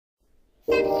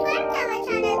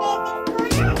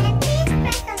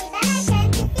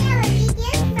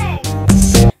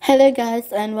Hello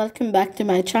guys, and welcome back to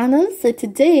my channel. So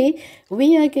today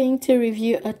we are going to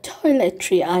review a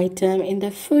toiletry item in the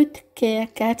foot care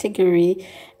category,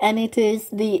 and it is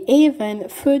the AVON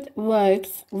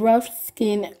Rough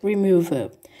Skin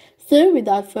Remover. So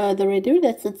without further ado,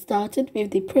 let's get started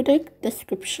with the product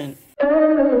description.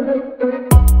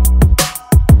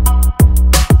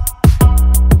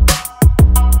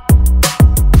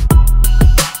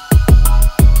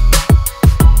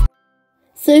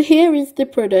 So here is the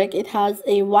product. It has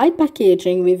a white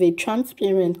packaging with a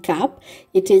transparent cap.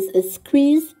 It is a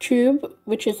squeeze tube,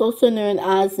 which is also known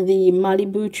as the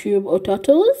Malibu tube or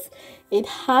Turtles. It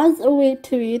has a weight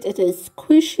to it. It is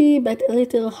squishy but a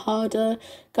little harder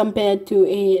compared to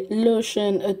a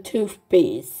lotion or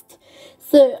toothpaste.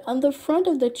 So on the front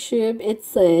of the tube it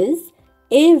says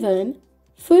AVON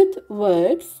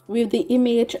Footworks with the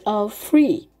image of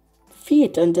FLAKY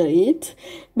Feet under it.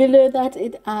 Below that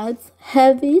it adds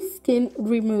heavy skin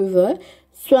remover,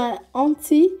 soin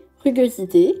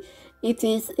anti-rugosité. It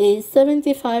is a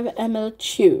 75 ml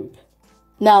tube.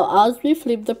 Now as we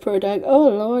flip the product, oh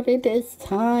lord, it is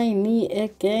tiny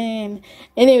again.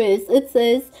 Anyways, it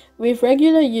says with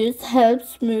regular use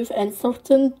helps smooth and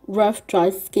soften rough dry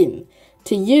skin.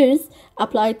 To use,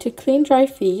 apply to clean dry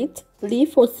feet,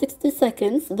 leave for 60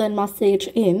 seconds, then massage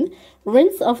in,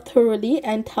 rinse off thoroughly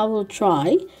and towel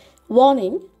dry.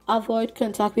 Warning, avoid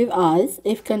contact with eyes.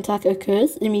 If contact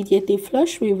occurs, immediately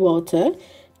flush with water.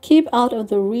 Keep out of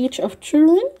the reach of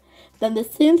children. Then the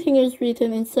same thing is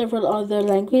written in several other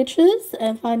languages.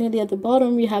 And finally at the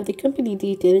bottom we have the company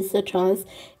details such as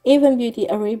AVON Beauty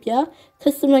Arabia,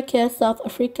 Customer Care South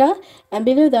Africa, and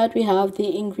below that we have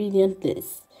the ingredient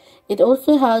list. It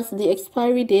also has the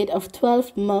expiry date of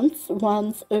 12 months.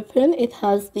 Once open, it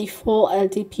has the 4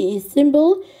 LDPE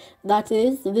symbol. That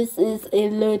is, this is a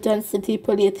low density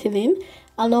polyethylene,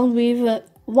 along with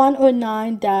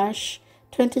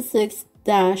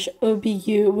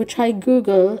 109-26-OBU, which I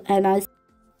Googled and I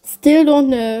still don't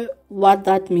know what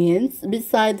that means.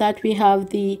 Beside that, we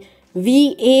have the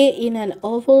VA in an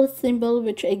oval symbol,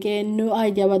 which again, no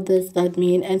idea what does that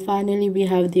mean. And finally, we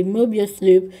have the Mobius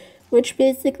loop, which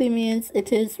basically means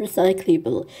it is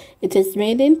recyclable. It is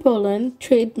made in Poland,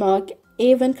 trademark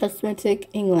Avon Cosmetic,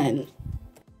 England.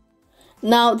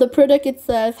 Now, the product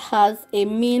itself has a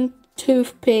mint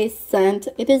toothpaste scent.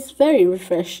 It is very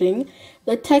refreshing.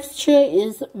 The texture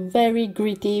is very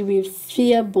gritty with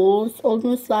sphere balls,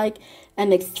 almost like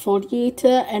an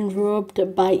exfoliator,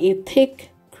 enrobed by a thick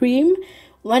cream.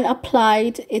 When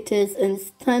applied, it is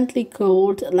instantly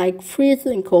cold, like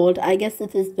freezing cold. I guess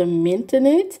it is the mint in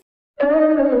it.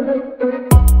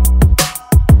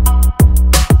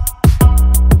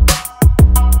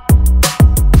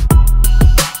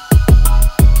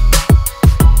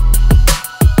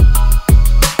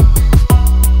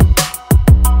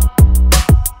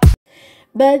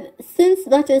 But since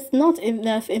that is not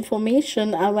enough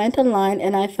information, I went online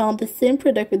and I found the same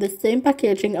product with the same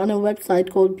packaging on a website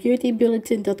called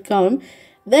beautybulletin.com.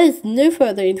 There is no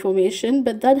further information,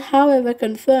 but that however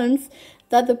confirms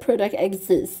that the product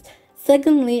exists.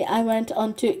 Secondly, I went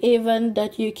on to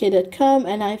avon.uk.com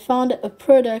and I found a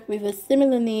product with a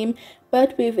similar name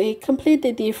but with a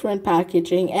completely different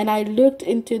packaging, and I looked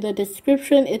into the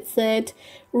description. It said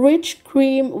rich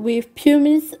cream with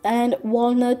pumice and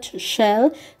walnut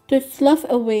shell to slough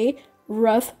away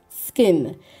rough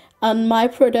skin. On my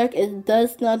product, it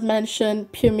does not mention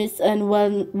pumice and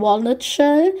walnut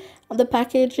shell on the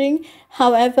packaging.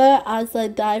 However, as I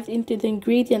dived into the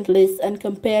ingredient list and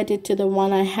compared it to the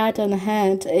one I had on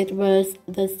hand, it was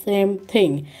the same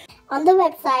thing. On the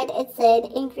website it said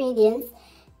ingredients: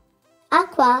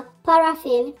 aqua,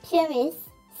 paraffin, pumice,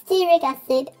 stearic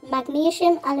acid,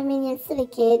 magnesium aluminium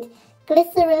silicate,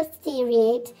 glycerol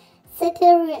stearate,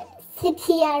 stearyl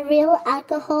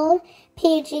alcohol,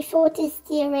 PG40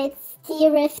 stearate,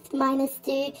 stearate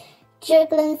 -2,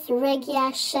 Juglans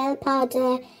regia shell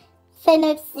powder,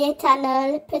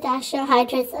 phenoxyethanol, potassium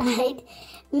hydroxide,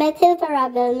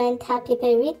 methylparabol, mentha,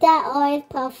 piperita oil,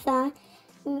 parfum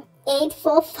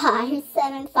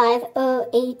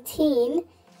 845-75018,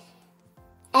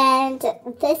 and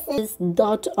this is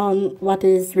dot on what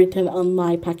is written on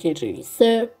my packaging.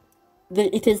 So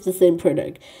it is the same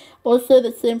product. Also,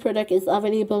 the same product is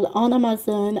available on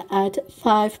Amazon at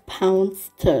 £5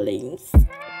 sterling.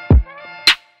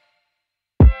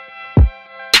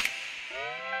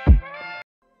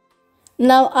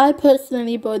 Now, I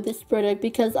personally bought this product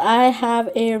because I have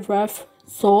a rough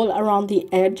sole around the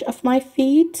edge of my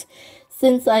feet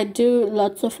since I do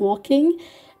lots of walking.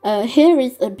 Here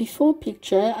is a before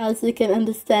picture. As you can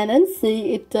understand and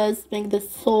see, it does make the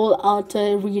sole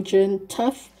outer region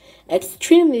tough,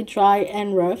 extremely dry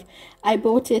and rough. I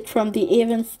bought it from the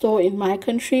Avon store in my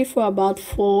country for about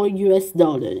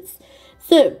 $4.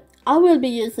 So I will be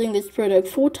using this product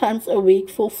 4 times a week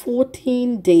for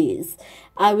 14 days.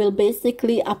 I will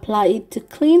basically apply it to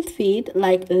clean feet,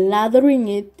 like lathering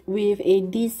it with a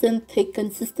decent thick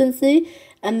consistency,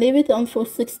 and leave it on for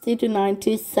 60 to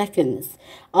 90 seconds.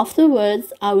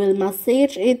 Afterwards, I will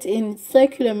massage it in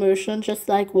circular motion, just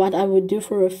like what I would do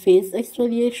for a face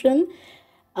exfoliation.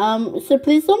 So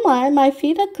please don't mind, my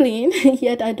feet are clean,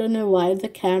 yet I don't know why the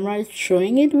camera is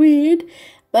showing it weird.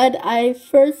 But I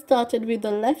first started with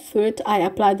the left foot. I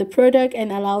applied the product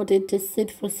and allowed it to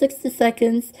sit for 60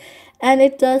 seconds, and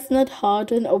it does not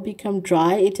harden or become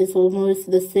dry. It is almost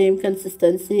the same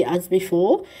consistency as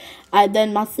before. I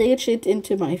then massage it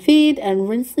into my feet and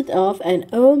rinse it off, and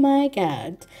oh my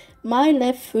god, my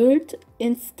left foot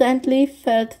instantly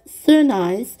felt so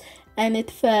nice and it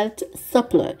felt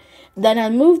suppler. Then I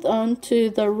moved on to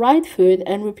the right foot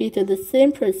and repeated the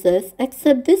same process,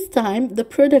 except this time the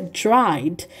product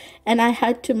dried and I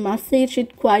had to massage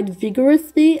it quite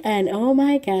vigorously, and oh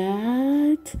my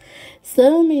god,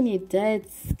 so many dead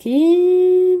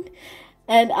skin.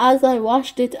 And as I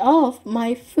washed it off,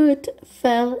 my foot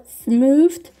felt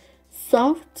smooth,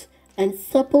 soft and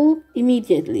supple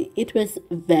immediately. It was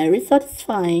very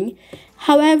satisfying.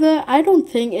 However, I don't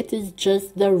think it is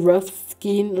just the rough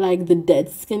skin, like the dead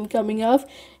skin coming off.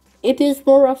 It is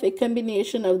more of a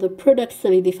combination of the product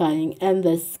solidifying and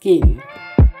the skin.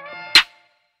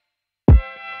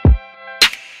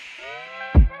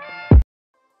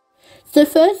 So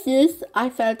first use, I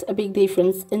felt a big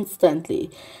difference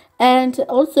instantly. And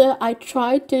also I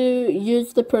tried to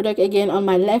use the product again on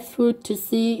my left foot to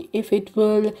see if it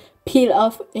will peel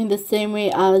off in the same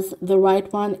way as the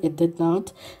right one. It did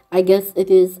not. I guess it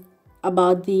is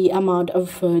about the amount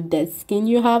of dead skin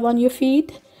you have on your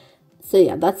feet. So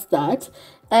yeah, that's that.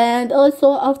 And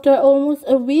also after almost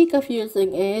a week of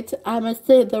using it, I must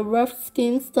say the rough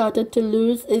skin started to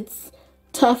lose its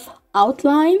tough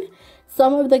outline.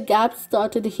 Some of the gaps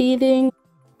started healing.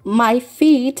 My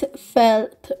feet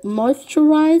felt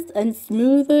moisturized and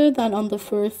smoother than on the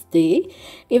first day.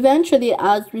 Eventually,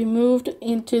 as we moved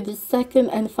into the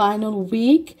second and final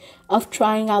week of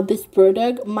trying out this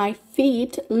product, my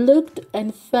feet looked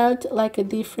and felt like a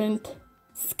different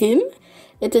skin.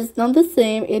 It is not the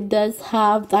same. It doesn't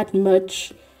have that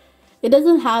much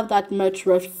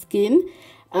rough skin.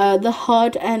 The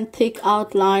hard and thick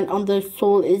outline on the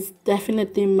sole is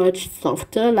definitely much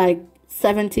softer, like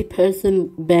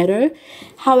 70% better.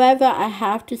 However, I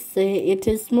have to say it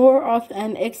is more of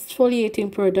an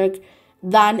exfoliating product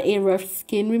than a rough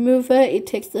skin remover. It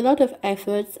takes a lot of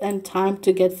efforts and time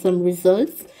to get some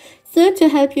results. So to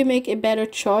help you make a better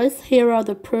choice, here are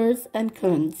the pros and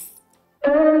cons.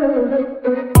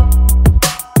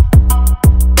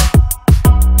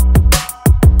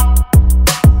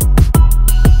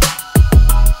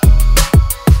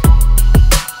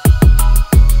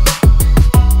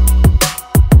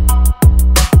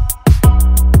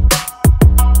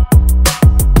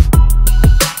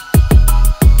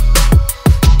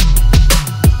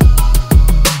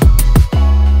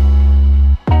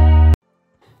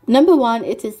 Number one,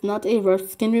 it is not a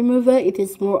rough skin remover. It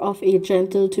is more of a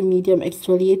gentle to medium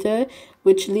exfoliator,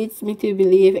 which leads me to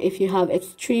believe if you have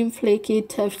extreme flaky,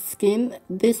 tough skin,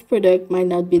 this product might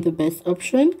not be the best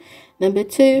option. Number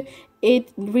two,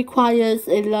 it requires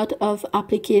a lot of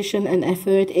application and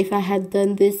effort. If I had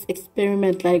done this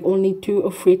experiment like only 2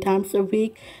 or 3 times a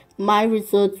week, my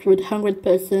results would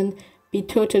 100% be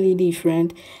totally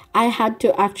different. I had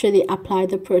to actually apply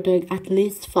the product at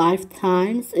least 5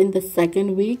 times in the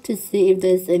second week to see if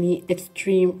there's any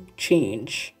extreme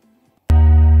change.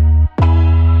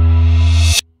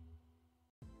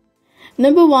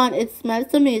 Number one, it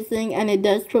smells amazing and it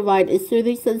does provide a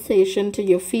soothing sensation to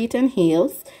your feet and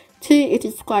heels. 2, it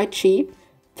is quite cheap.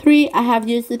 3, I have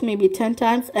used it maybe 10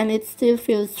 times and it still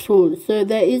feels full. So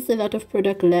there is a lot of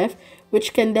product left,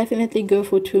 which can definitely go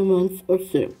for 2 months or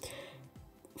so.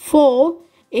 4,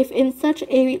 if in such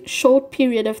a short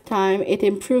period of time it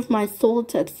improved my sole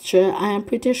texture, I am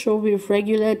pretty sure with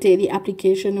regular daily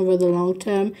application over the long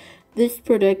term, this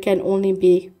product can only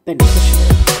be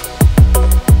beneficial.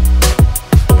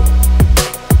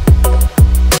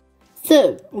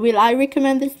 So, will I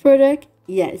recommend this product?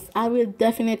 Yes, I will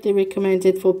definitely recommend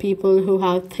it for people who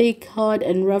have thick, hard,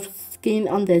 and rough skin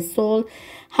on their soul.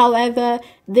 However,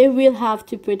 they will have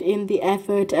to put in the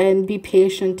effort and be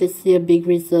patient to see a big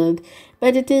result.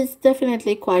 But it is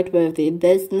definitely quite worth it.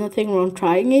 There's nothing wrong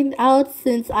trying it out,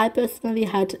 since I personally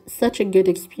had such a good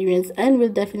experience and will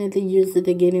definitely use it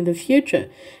again in the future.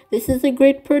 This is a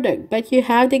great product, but you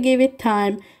have to give it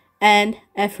time and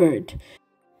effort.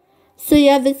 So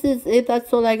yeah, this is it.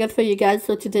 That's all I got for you guys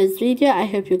for today's video. I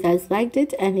hope you guys liked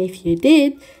it, and if you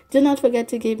did, do not forget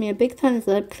to give me a big thumbs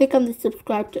up, click on the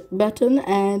subscribe button,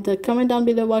 and comment down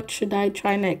below what should I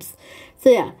try next.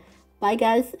 So yeah, bye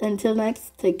guys, until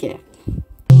next, take care.